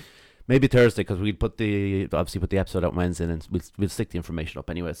Thursday. Maybe Thursday, because we'll put the episode out Wednesday, and we'll stick the information up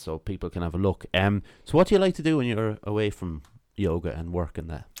anyway, so people can have a look. So what do you like to do when you're away from yoga and work and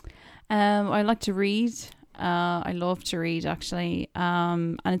that? I like to read. I love to read, actually,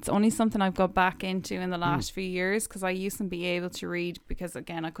 and it's only something I've got back into in the last few years, because I used to be able to read, because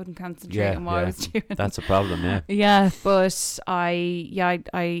again I couldn't concentrate on what I was doing. That's a problem. But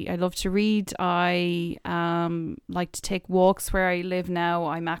I love to read. I like to take walks. Where I live now,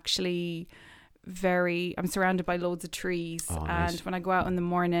 I'm actually I'm surrounded by loads of trees. Oh, and nice. when I go out in the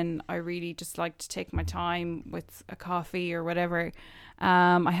morning, I really just like to take my time with a coffee or whatever.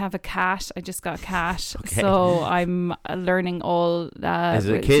 I have a cat. I just got a cat. Okay. So I'm learning all. Is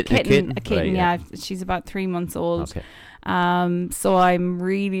it a kitten? Right, yeah. She's about 3 months old. Okay. So I'm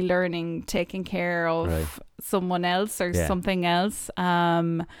really learning taking care of Right. someone else or Yeah. something else.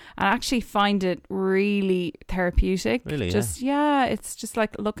 I actually find it really therapeutic. Really, yeah. It's just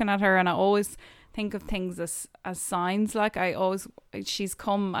like looking at her, and I always think of things as signs. Like she's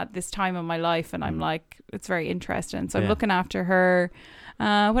come at this time of my life, and I'm like, it's very interesting. So I'm looking after her.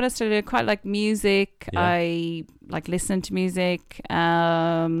 What else do I do? Quite like music. Yeah. I like listening to music.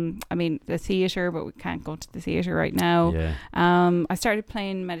 I mean the theatre, but we can't go to the theatre right now. Yeah. I started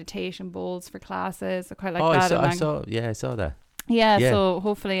playing meditation bowls for classes. I quite like Oh, that. I saw that. Yeah, Yeah. so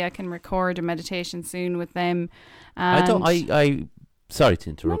hopefully I can record a meditation soon with them. I sorry to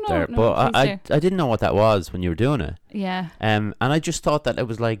interrupt No, there, no, but please I didn't know what that was when you were doing it. Yeah. And I just thought that it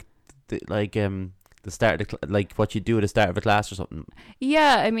was like the start of like what you do at the start of a class or something.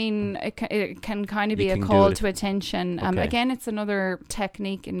 Yeah, I mean, it can kind of be You a can do call it to attention. Okay. Again, it's another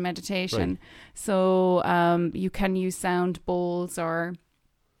technique in meditation. Right. So you can use sound bowls, or,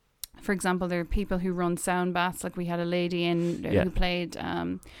 for example, there are people who run sound baths. Like we had a lady in Yeah. who played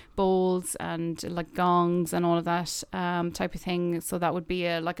bowls and like gongs and all of that type of thing. So that would be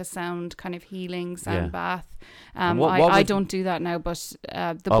like a sound kind of healing sound Yeah. bath. And what I would- don't do that now, but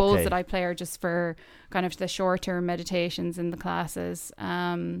the bowls Okay. that I play are just for kind of the shorter meditations in the classes.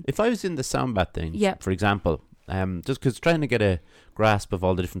 If I was in the sound bath thing, Yeah. for example, just because trying to get a grasp of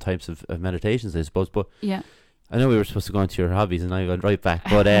all the different types of meditations, I suppose. But Yeah. I know we were supposed to go into your hobbies, and I went right back.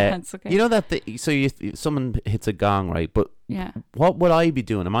 But That's okay. you know that someone hits a gong, right? But Yeah. what would I be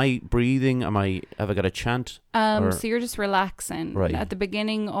doing? Am I breathing? Have I got a chant? or- So you're just relaxing. Right. At the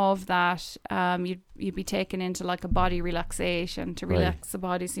beginning of that, you'd be taken into like a body relaxation to Right. relax the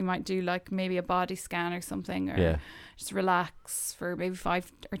body. So you might do like maybe a body scan or something, or Yeah. just relax for maybe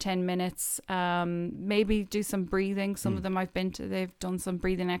 5 or 10 minutes. Maybe do some breathing. Some of them they've done some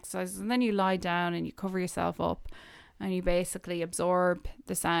breathing exercises, and then you lie down and you cover yourself up, and you basically absorb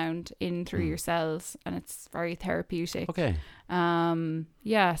the sound in through your cells, and it's very therapeutic. Okay.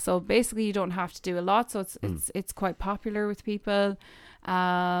 Yeah, so basically you don't have to do a lot, so it's quite popular with people.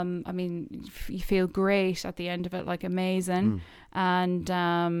 I mean, you feel great at the end of it, like amazing. And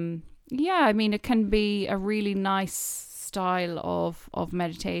yeah, I mean, it can be a really nice style of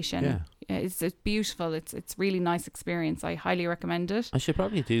meditation. Yeah. It's beautiful. It's really nice experience. I highly recommend it. I should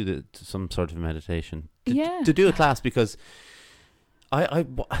probably do some sort of meditation Yeah. to do a class, because I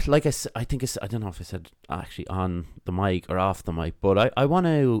like I think I don't know if I said actually on the mic or off the mic, but I want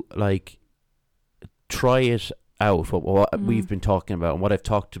to like try it out, what we've been talking about and what I've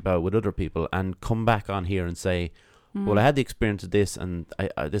talked about with other people, and come back on here and say, well, I had the experience of this, and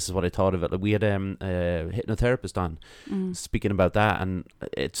I this is what I thought of it. Like, we had a hypnotherapist on speaking about that, and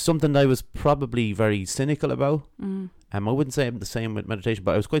it's something that I was probably very cynical about. I wouldn't say I'm the same with meditation,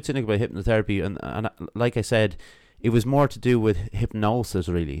 but I was quite cynical about hypnotherapy, and like I said, it was more to do with hypnosis,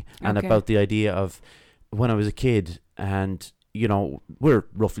 really, and Okay. about the idea of when I was a kid, and you know, we're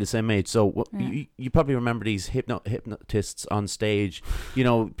roughly the same age, so you probably remember these hypnotists on stage, you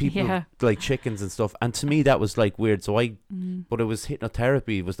know, people Yeah. like chickens and stuff, and to me that was like weird. So but it was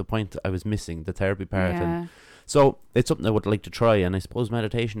hypnotherapy was the point I was missing, the therapy part. Yeah. And so it's something I would like to try, and I suppose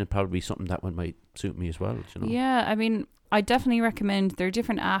meditation would probably be something that might suit me as well, you know. Yeah, I mean, I definitely recommend, there are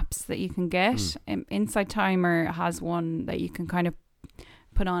different apps that you can get. Inside Timer has one that you can kind of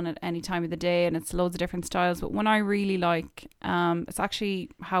put on at any time of the day, and it's loads of different styles. But one I really like, it's actually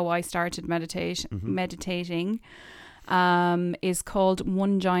how I started meditating, is called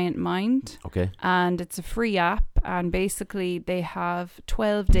One Giant Mind. Okay. And it's a free app, and basically they have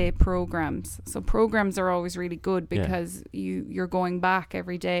 12-day programs. So programs are always really good because you're going back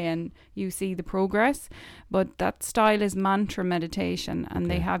every day and you see the progress. But that style is mantra meditation, and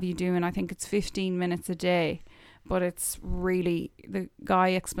they have you doing, I think it's 15 minutes a day. But it's really, the guy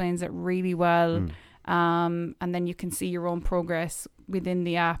explains it really well. And then you can see your own progress within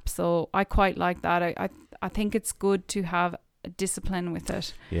the app. So I quite like that. I think it's good to have a discipline with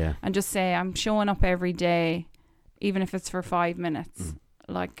it. Yeah. And just say, I'm showing up every day, even if it's for 5 minutes.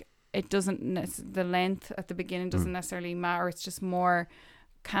 Like, it doesn't, the length at the beginning doesn't necessarily matter. It's just more,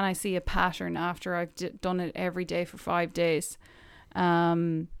 can I see a pattern after I've done it every day for 5 days?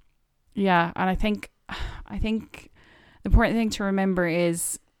 Yeah. And I think the important thing to remember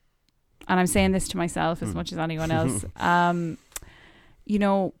is, and I'm saying this to myself as much as anyone else, you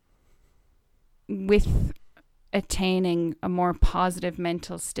know, with attaining a more positive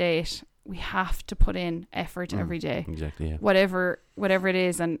mental state, we have to put in effort every day. Exactly, yeah. Whatever it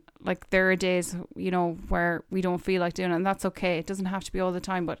is. And like, there are days, you know, where we don't feel like doing it, and that's okay. It doesn't have to be all the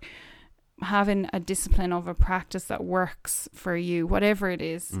time, but having a discipline of a practice that works for you, whatever it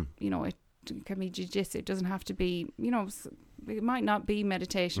is, you know, it can be jiu-jitsu. It doesn't have to be, you know, it might not be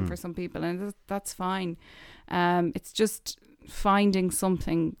meditation for some people, and that's fine. It's just finding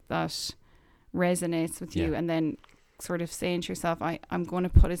something that resonates with you, and then sort of saying to yourself, I'm going to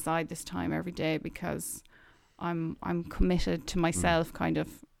put aside this time every day because I'm committed to myself, kind of.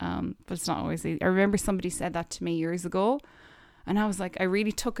 But it's not always easy. I remember somebody said that to me years ago, and I was like, I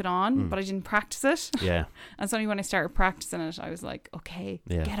really took it on, but I didn't practice it. Yeah. And it's only when I started practicing it, I was like, okay,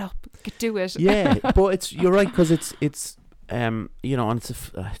 get up, do it. Yeah, but you're right, because it's you know, and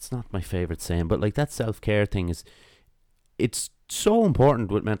it's not my favorite saying, but like, that self-care thing it's so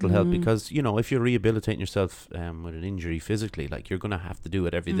important with mental health, because, you know, if you're rehabilitating yourself with an injury physically, like, you're going to have to do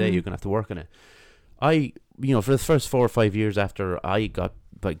it every day. You're going to have to work on it. You know, for the first 4 or 5 years after I got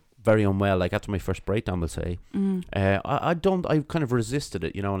like very unwell, like after my first breakdown, we'll say, I kind of resisted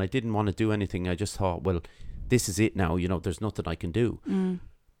it, you know, and I didn't want to do anything. I just thought, well, this is it now, you know, there's nothing I can do.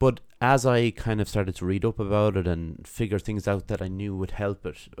 But as I kind of started to read up about it and figure things out that I knew would help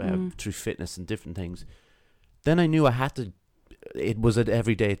it through fitness and different things, then I knew it was an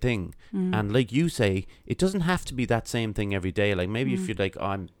everyday thing. And like you say, it doesn't have to be that same thing every day. Like, maybe if you're like,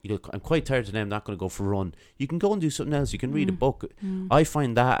 I'm quite tired today, I'm not going to go for a run, you can go and do something else. You can read a book. I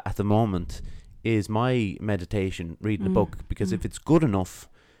find that at the moment is my meditation, reading a book, because if it's good enough,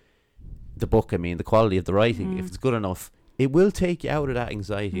 the book, I mean, the quality of the writing, if it's good enough, it will take you out of that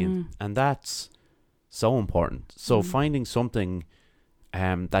anxiety, and that's so important. So finding something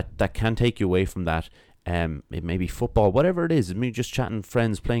that can take you away from that, it may be football, whatever it is. I mean, just chatting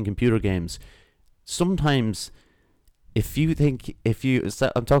friends, playing computer games. Sometimes, I'm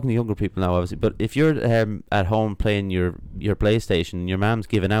talking to younger people now, obviously, but if you're at home playing your PlayStation and your mom's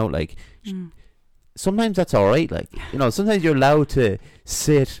giving out, like, sometimes that's all right. Like, you know, sometimes you're allowed to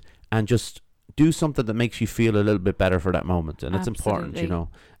sit and just do something that makes you feel a little bit better for that moment, and it's important, you know.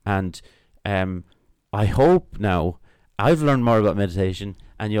 And I hope now, I've learned more about meditation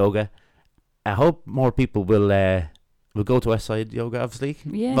and yoga. I hope more people will go to Westside Yoga, obviously.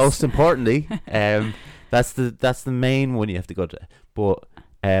 Yes. Most importantly, that's the main one you have to go to. But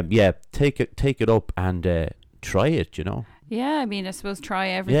take it up and try it, you know. Yeah, I mean, I suppose try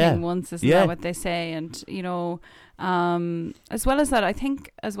everything once, isn't that what they say? And, you know, as well as that, I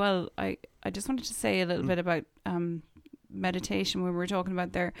think as well, I just wanted to say a little bit about meditation when we were talking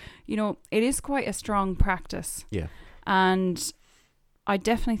about there. You know, it is quite a strong practice. Yeah. And I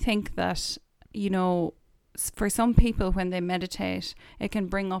definitely think that, you know, for some people, when they meditate, it can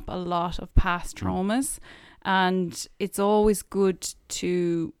bring up a lot of past traumas, and it's always good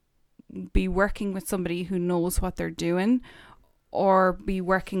to be working with somebody who knows what they're doing, or be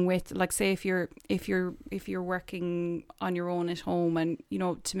working with, like, say, if you're working on your own at home, and, you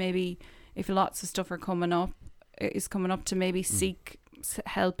know, to maybe, if lots of stuff is coming up, to maybe seek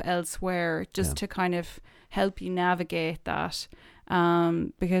help elsewhere, just to kind of help you navigate that,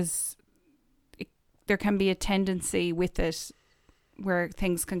 because there can be a tendency with it where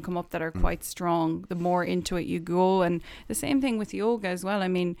things can come up that are quite strong the more into it you go. And the same thing with yoga as well. I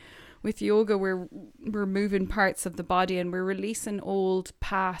mean, with yoga, we're moving parts of the body, and we're releasing old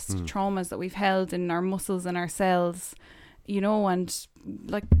past traumas that we've held in our muscles and our cells, you know. And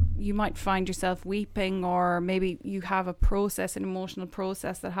like, you might find yourself weeping, or maybe you have an emotional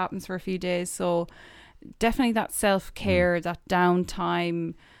process that happens for a few days. So definitely that self-care, that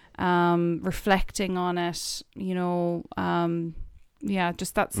downtime, reflecting on it, you know,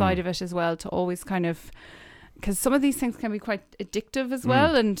 just that side of it as well, to always kind of, because some of these things can be quite addictive as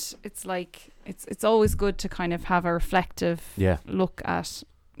well, and it's like, it's always good to kind of have a reflective look at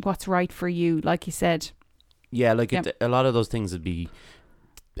what's right for you, like you said. Yeah, like a lot of those things would be,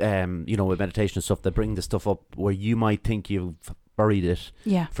 you know, with meditation and stuff, that bring the stuff up where you might think you've buried it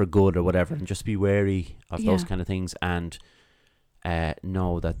for good or whatever, and just be wary of those kind of things, and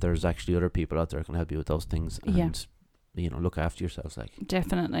know that there's actually other people out there who can help you with those things, and you know, look after yourselves. Like,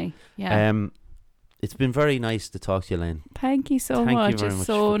 definitely. It's been very nice to talk to you, Elaine. Thank you so much. It's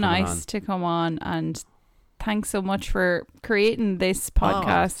so nice to come on, and thanks so much for creating this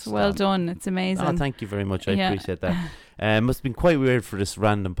podcast. Well done. It's amazing. Thank you very much. I appreciate that. Must have been quite weird for this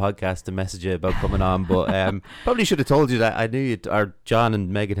random podcast to message you about coming on, but probably should have told you that. I knew our John and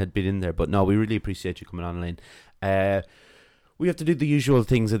Megan had been in there, but no, we really appreciate you coming on, Elaine. We have to do the usual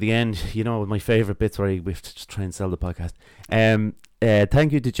things at the end, you know, my favourite bits where we have to just try and sell the podcast.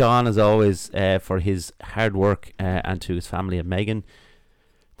 Thank you to John, as always, for his hard work, and to his family and Megan.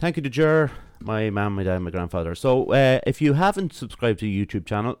 Thank you to Jer, my mum, my dad, my grandfather. So if you haven't subscribed to the YouTube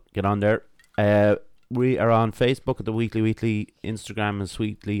channel, get on there. We are on Facebook at the Wheatley. Instagram is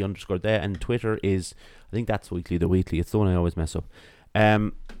Wheatley_there, and Twitter is, I think that's Wheatley the Wheatley. It's the one I always mess up.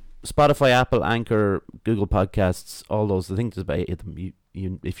 Spotify, Apple, Anchor, Google Podcasts, all those. I think there's about 8 of them.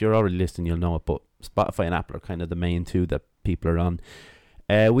 If you're already listening, you'll know it. But Spotify and Apple are kind of the main two that people are on.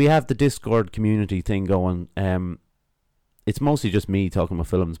 We have the Discord community thing going. It's mostly just me talking about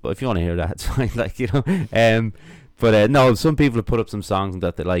films, but if you want to hear that, it's fine. Like, you know. But no, some people have put up some songs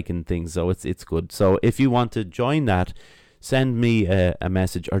that they like and things, so it's good. So if you want to join that, send me a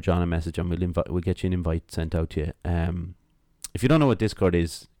message or John a message, and we'll get you an invite sent out to you. If you don't know what Discord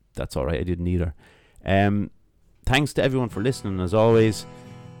is, that's all right. I didn't either. Thanks to everyone for listening, as always.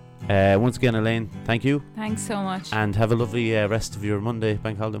 Once again, Elaine, thank you. Thanks so much. And have a lovely rest of your Monday,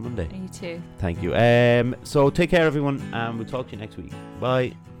 Bank Holiday Monday. You too. Thank you. So take care, everyone, and we'll talk to you next week.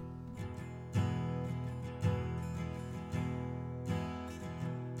 Bye.